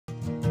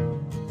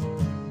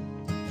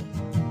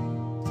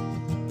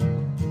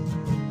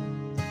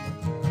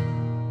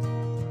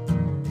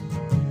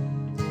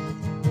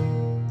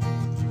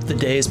The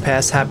days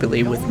pass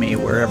happily with me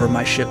wherever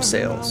my ship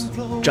sails.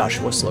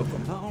 Joshua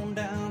Slocum.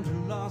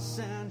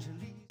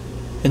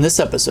 In this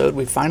episode,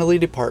 we finally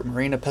depart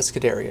Marina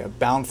Pescaderia,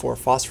 bound for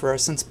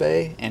Phosphorescent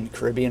Bay and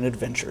Caribbean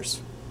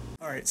adventures.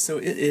 Alright, so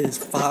it is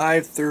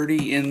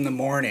 5:30 in the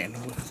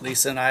morning.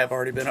 Lisa and I have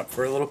already been up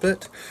for a little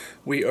bit.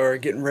 We are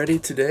getting ready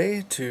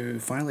today to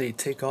finally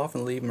take off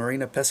and leave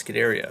Marina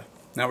Pescaderia.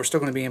 Now we're still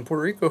going to be in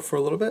Puerto Rico for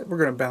a little bit. We're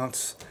going to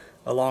bounce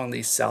along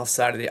the south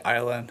side of the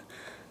island,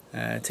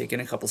 taking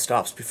a couple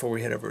stops before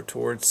we head over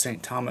towards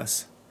St.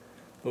 Thomas.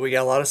 But we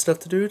got a lot of stuff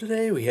to do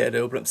today. We had to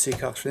open up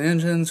seacocks for the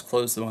engines,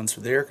 close the ones for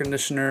the air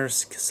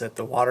conditioners, set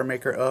the water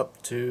maker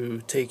up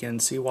to take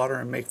in seawater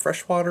and make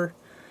fresh water.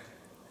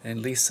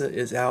 And Lisa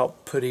is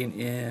out putting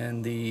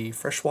in the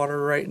fresh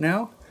water right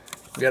now.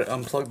 We got to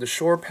unplug the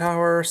shore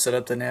power, set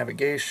up the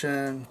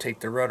navigation,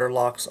 take the rudder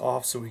locks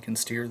off so we can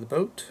steer the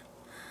boat.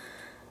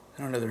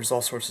 I don't know, there's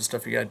all sorts of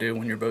stuff you gotta do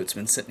when your boat's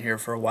been sitting here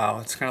for a while.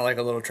 It's kind of like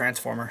a little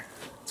transformer.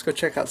 Let's go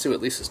check out, see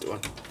what Lisa's doing.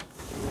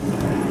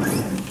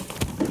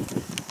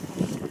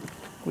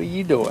 What are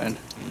you doing?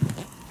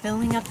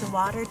 Filling up the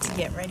water to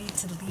get ready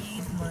to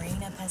leave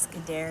Marina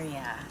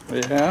Pescaderia.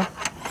 Yeah?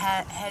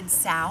 Head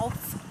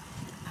south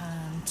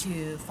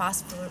to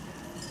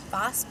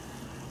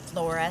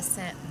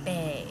Phosphorescent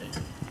Bay.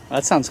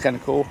 That sounds kind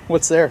of cool.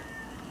 What's there?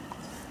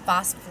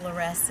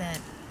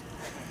 Phosphorescent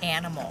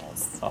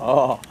animals.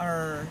 Oh.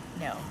 Or,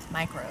 no,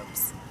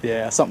 microbes.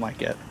 Yeah, something like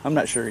that. I'm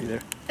not sure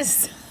either.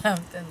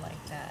 Something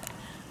like that.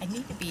 I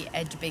need to be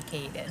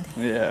educated.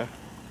 Yeah.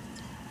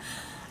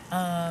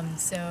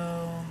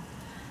 So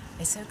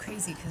it's so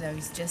crazy because I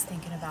was just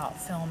thinking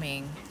about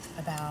filming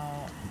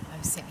I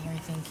was sitting here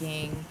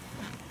thinking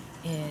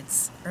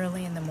it's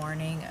early in the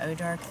morning,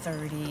 dark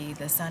 30,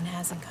 the sun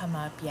hasn't come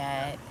up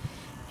yet,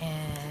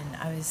 and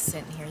I was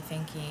sitting here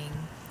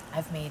thinking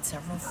I've made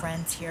several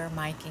friends here,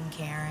 Mike and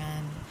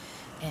Karen,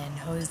 and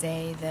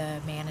Jose, the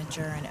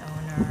manager and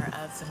owner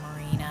of the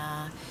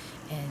marina,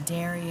 and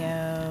Dario,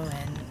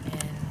 and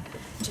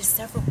just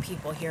several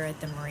people here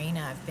at the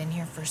marina. I've been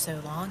here for so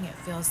long, it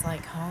feels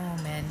like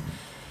home, and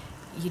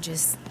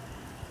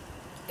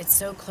it's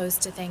so close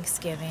to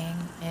Thanksgiving.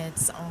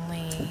 It's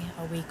only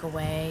a week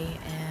away,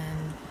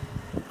 and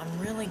I'm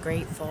really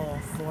grateful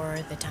for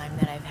the time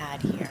that I've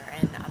had here,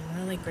 and I'm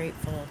really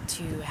grateful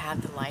to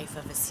have the life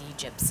of a sea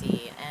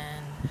gypsy,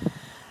 and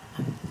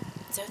I'm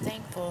so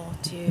thankful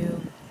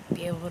to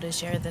be able to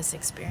share this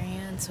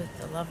experience with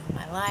the love of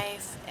my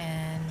life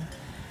and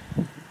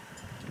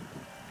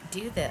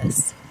do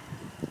this.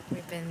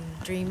 We've been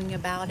dreaming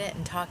about it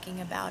and talking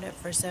about it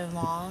for so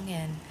long,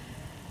 and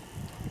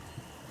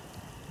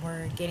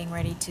we're getting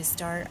ready to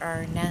start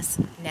our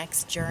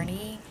next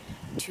journey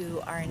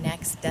to our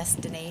next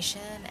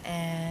destination,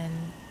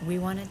 and we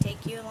want to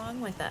take you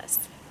along with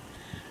us.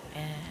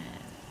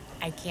 And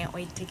I can't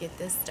wait to get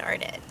this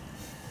started.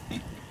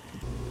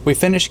 We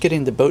finished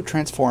getting the boat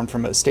transformed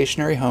from a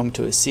stationary home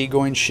to a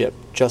seagoing ship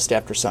just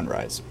after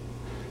sunrise.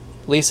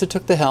 Lisa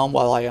took the helm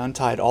while I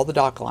untied all the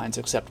dock lines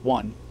except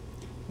one.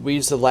 We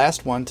used the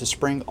last one to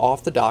spring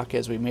off the dock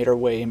as we made our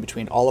way in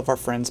between all of our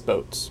friends'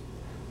 boats.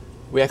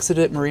 We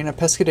exited Marina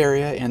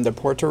Pescaderia and the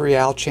Puerto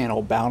Rico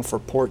Channel bound for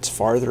ports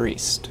farther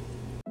east.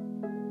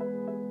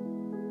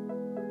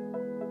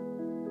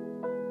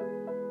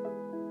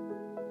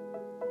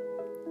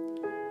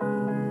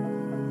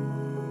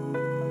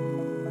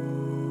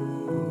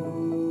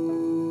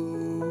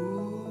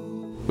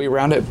 We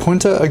rounded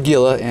Punta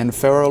Aguila and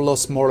Faro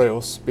Los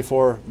Morros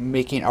before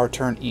making our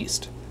turn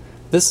east.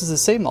 This is the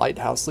same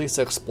lighthouse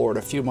Lisa explored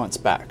a few months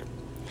back.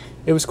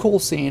 It was cool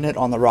seeing it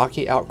on the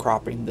rocky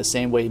outcropping the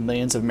same way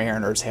millions of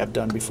mariners have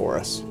done before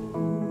us.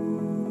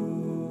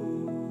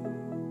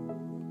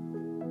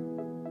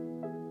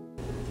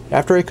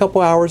 After a couple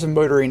hours of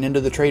motoring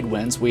into the trade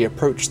winds, we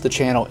approached the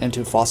channel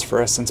into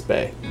Phosphorescent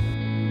Bay.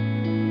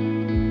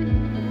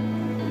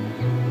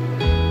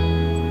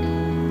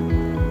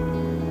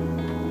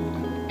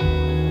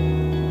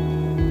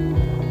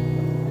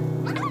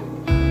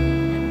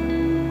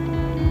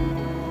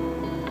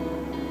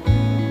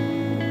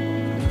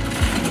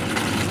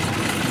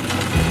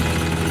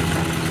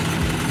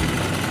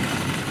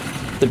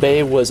 The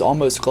bay was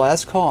almost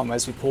glass calm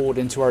as we pulled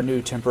into our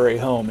new temporary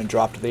home and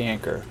dropped the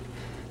anchor.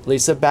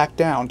 Lisa backed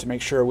down to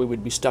make sure we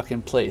would be stuck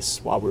in place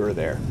while we were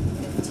there.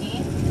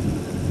 15.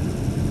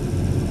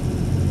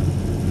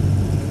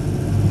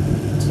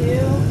 2.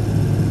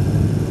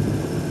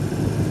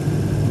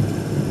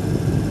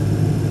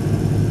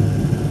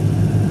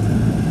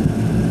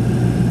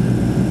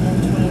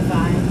 And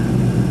 25.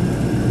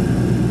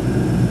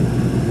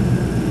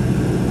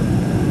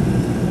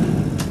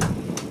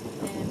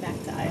 And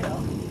back to idle.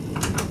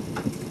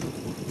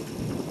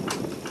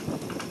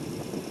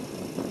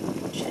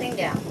 Shutting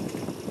down.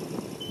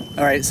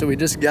 Alright, so we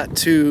just got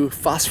to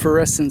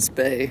Phosphorescent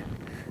Bay.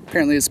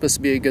 Apparently it's supposed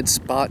to be a good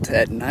spot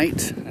at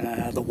night.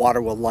 The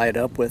water will light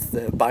up with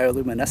the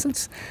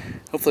bioluminescence.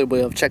 Hopefully we'll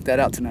be able to check that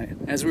out tonight.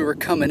 As we were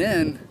coming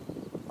in,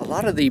 a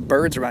lot of the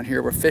birds around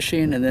here were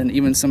fishing, and then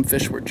even some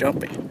fish were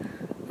jumping.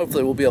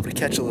 Hopefully we'll be able to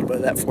catch a little bit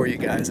of that for you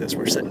guys as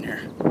we're sitting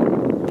here.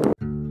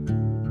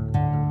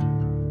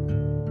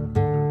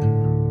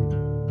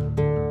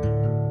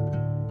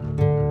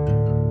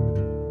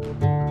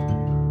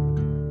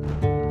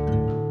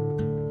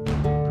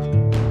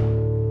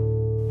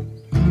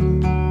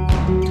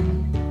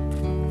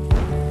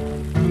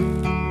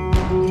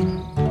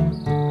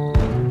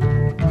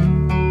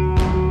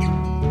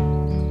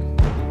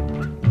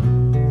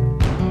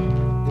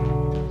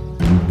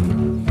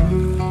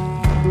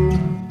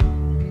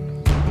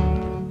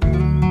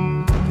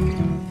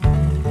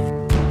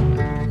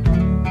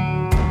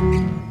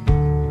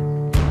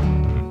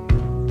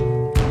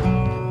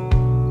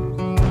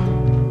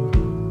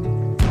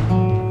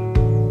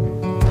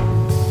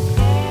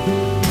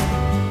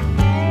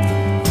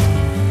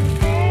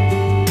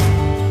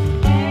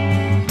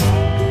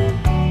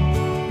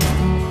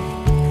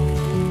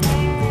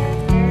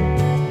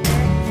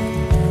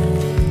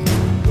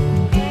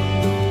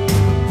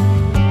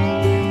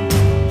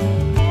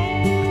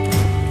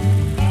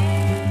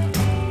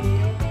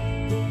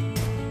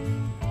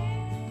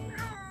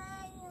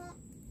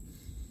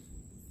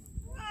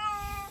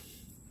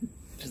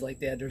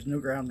 Dad, there's no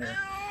ground there.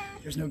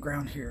 There's no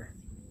ground here.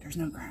 There's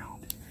no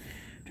ground.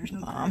 There's no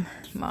ground.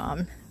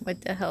 Mom,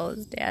 what the hell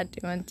is Dad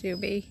doing to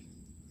me?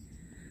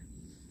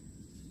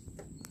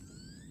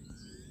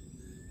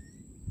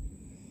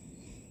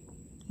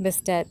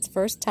 Bistette's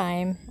first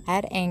time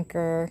at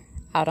anchor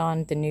out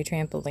on the new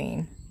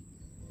trampoline.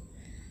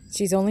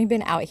 She's only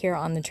been out here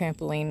on the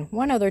trampoline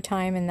one other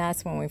time, and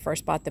that's when we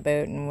first bought the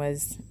boat and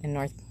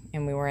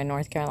we were in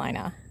North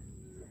Carolina.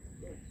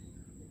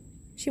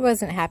 She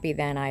wasn't happy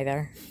then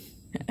either.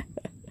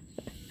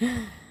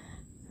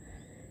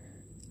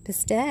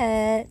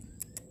 Bistette,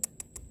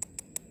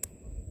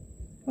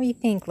 what do you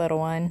think, little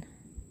one?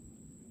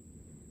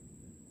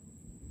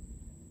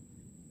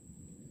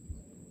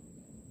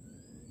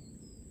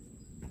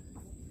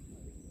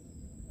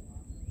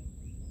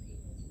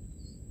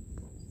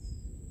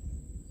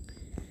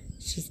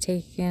 She's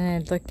taking a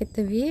look at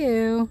the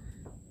view.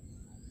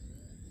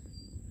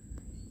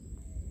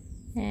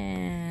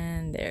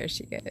 And there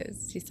she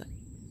goes. She's like,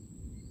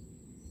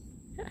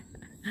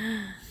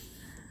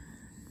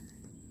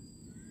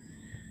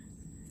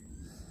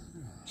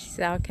 she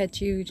said, I'll catch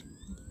you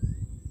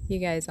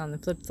guys on the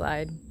flip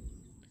side.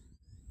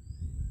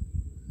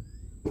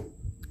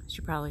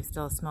 She probably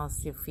still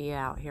smells Sophia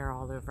out here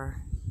all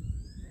over.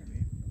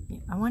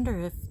 I wonder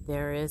if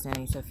there is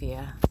any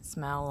Sophia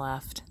smell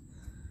left.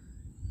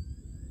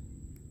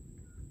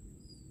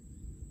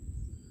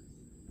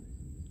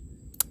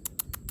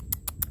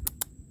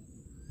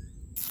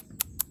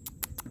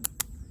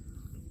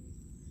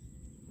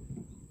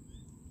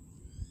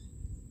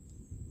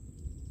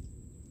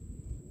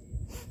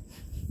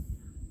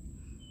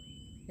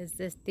 Is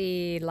this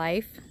the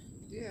life?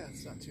 Yeah,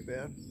 it's not too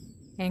bad.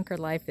 Anchor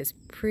life is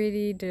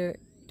pretty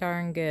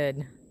darn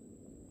good.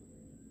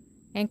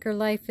 Anchor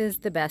life is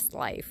the best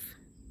life.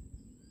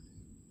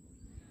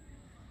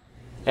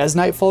 As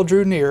nightfall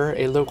drew near,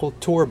 a local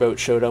tour boat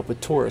showed up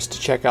with tourists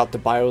to check out the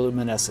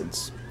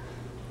bioluminescence.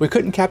 We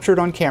couldn't capture it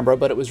on camera,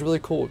 but it was really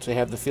cool to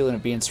have the feeling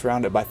of being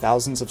surrounded by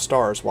thousands of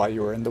stars while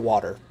you were in the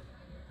water.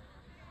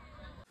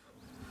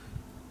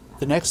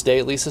 The next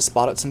day, Lisa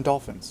spotted some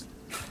dolphins.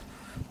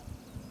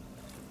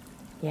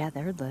 Yeah,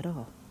 they're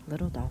little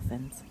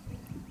dolphins.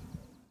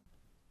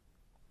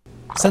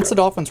 Since the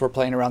dolphins were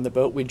playing around the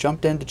boat, we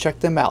jumped in to check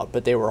them out,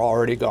 but they were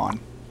already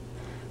gone.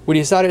 We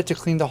decided to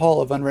clean the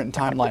hull of Unwritten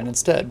Timeline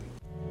instead.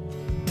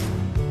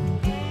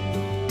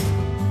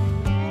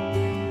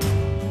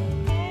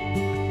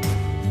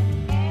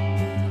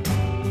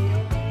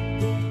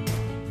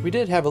 We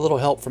did have a little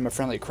help from a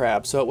friendly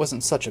crab, so it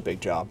wasn't such a big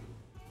job.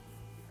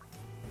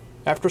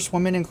 After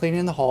swimming and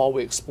cleaning the hull,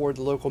 we explored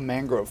the local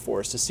mangrove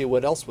forest to see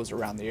what else was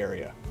around the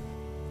area.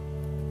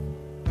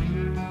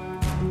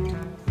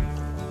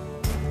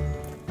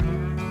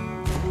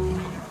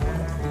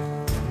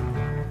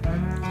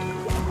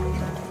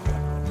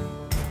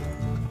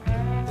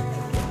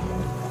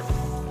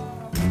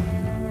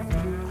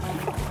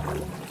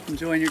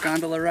 Enjoying your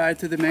gondola ride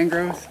through the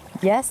mangroves?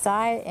 Yes,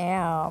 I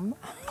am.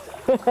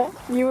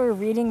 You were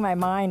reading my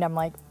mind. I'm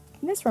like,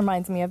 this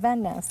reminds me of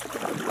Venice.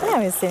 And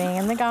I was sitting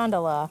in the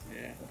gondola.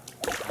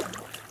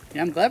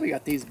 Yeah, I'm glad we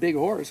got these big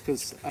oars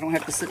because I don't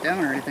have to sit down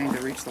or anything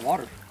to reach the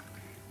water.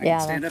 I can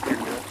stand up here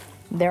and do it.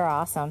 They're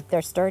awesome.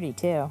 They're sturdy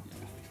too.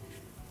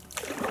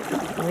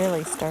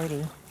 Really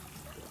sturdy.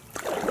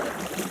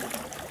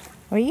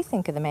 What do you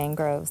think of the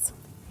mangroves?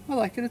 I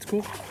like it. It's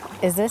cool.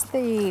 Is this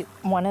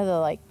one of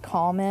the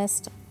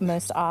calmest,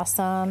 most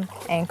awesome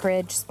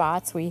anchorage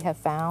spots we have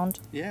found?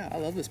 Yeah, I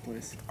love this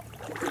place.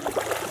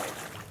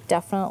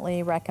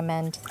 Definitely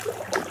recommend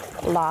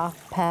La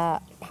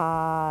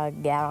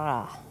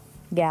Pagara.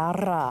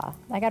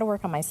 I gotta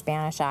work on my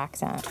Spanish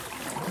accent.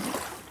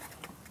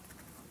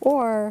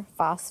 Or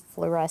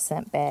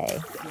Phosphorescent Bay.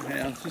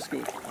 Yeah, let's just go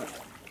with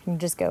that. You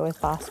just go with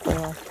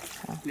phosphorus.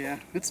 Yeah,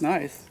 it's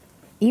nice.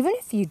 Even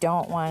if you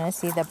don't want to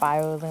see the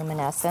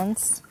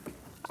bioluminescence,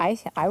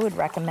 I would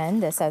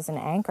recommend this as an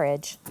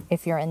anchorage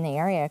if you're in the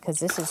area, because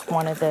this is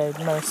one of the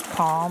most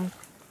calm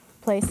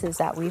places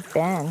that we've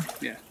been.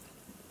 Yeah.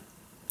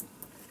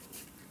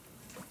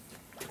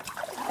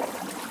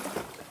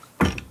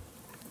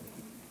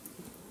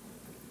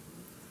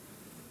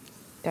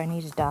 Do I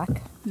need a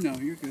duck? No,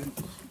 you're good.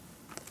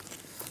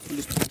 We'll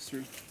just pass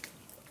through.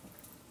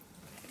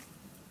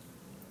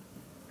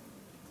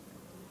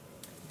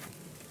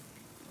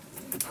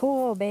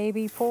 Pull,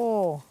 baby,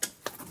 pull.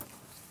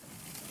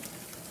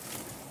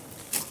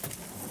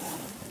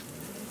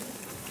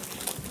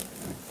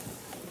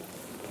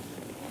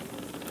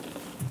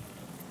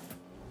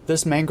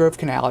 This mangrove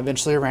canal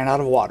eventually ran out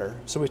of water,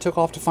 so we took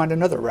off to find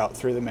another route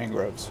through the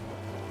mangroves.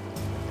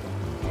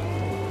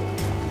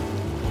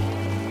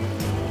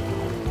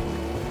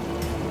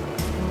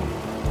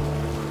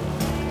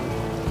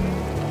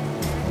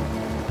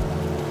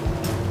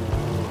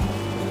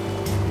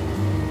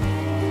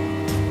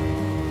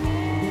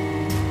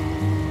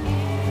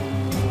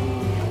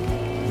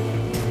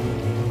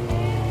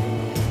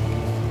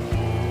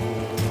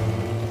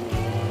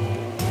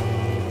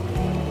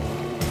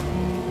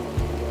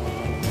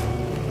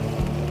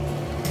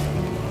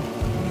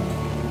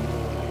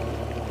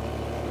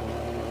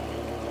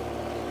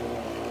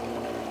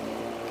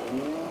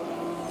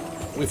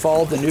 We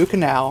followed the new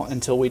canal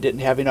until we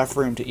didn't have enough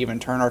room to even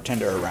turn our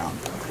tender around,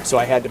 so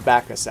I had to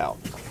back us out.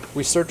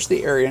 We searched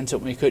the area until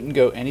we couldn't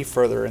go any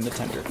further in the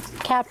tender.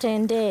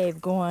 Captain Dave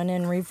going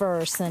in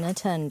reverse in a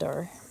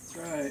tender. That's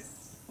right.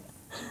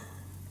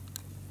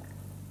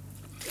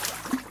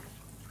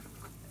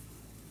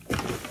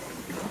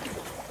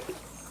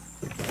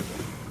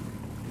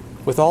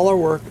 With all our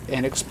work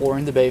and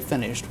exploring the bay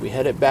finished, we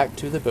headed back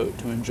to the boat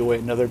to enjoy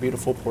another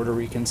beautiful Puerto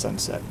Rican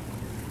sunset.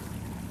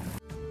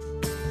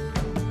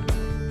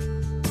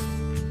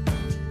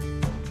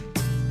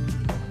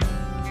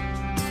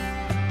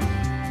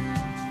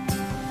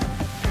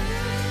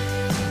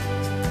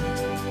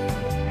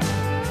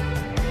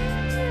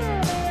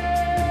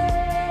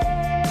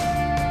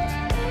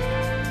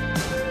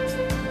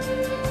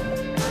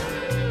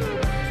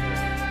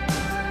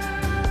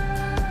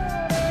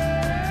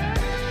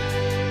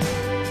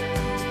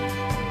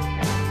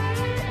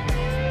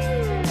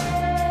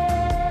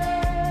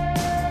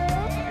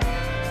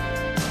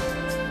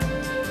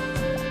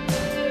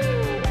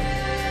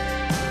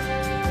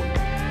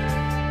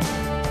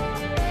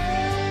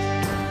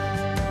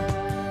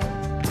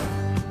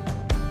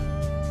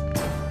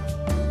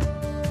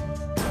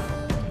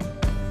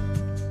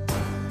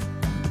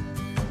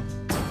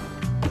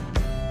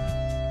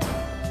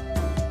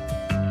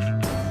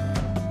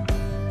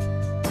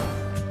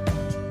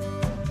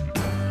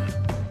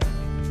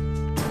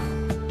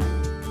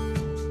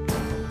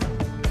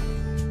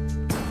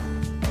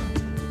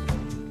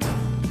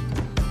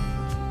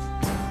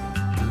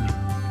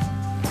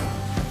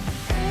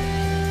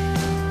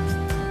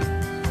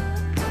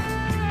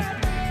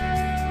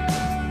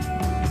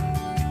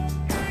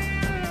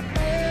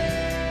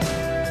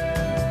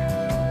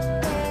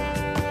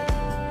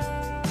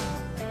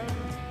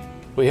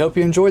 We hope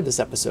you enjoyed this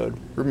episode.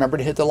 Remember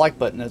to hit the like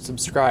button and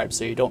subscribe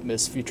so you don't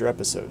miss future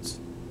episodes.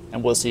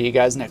 And we'll see you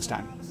guys next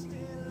time.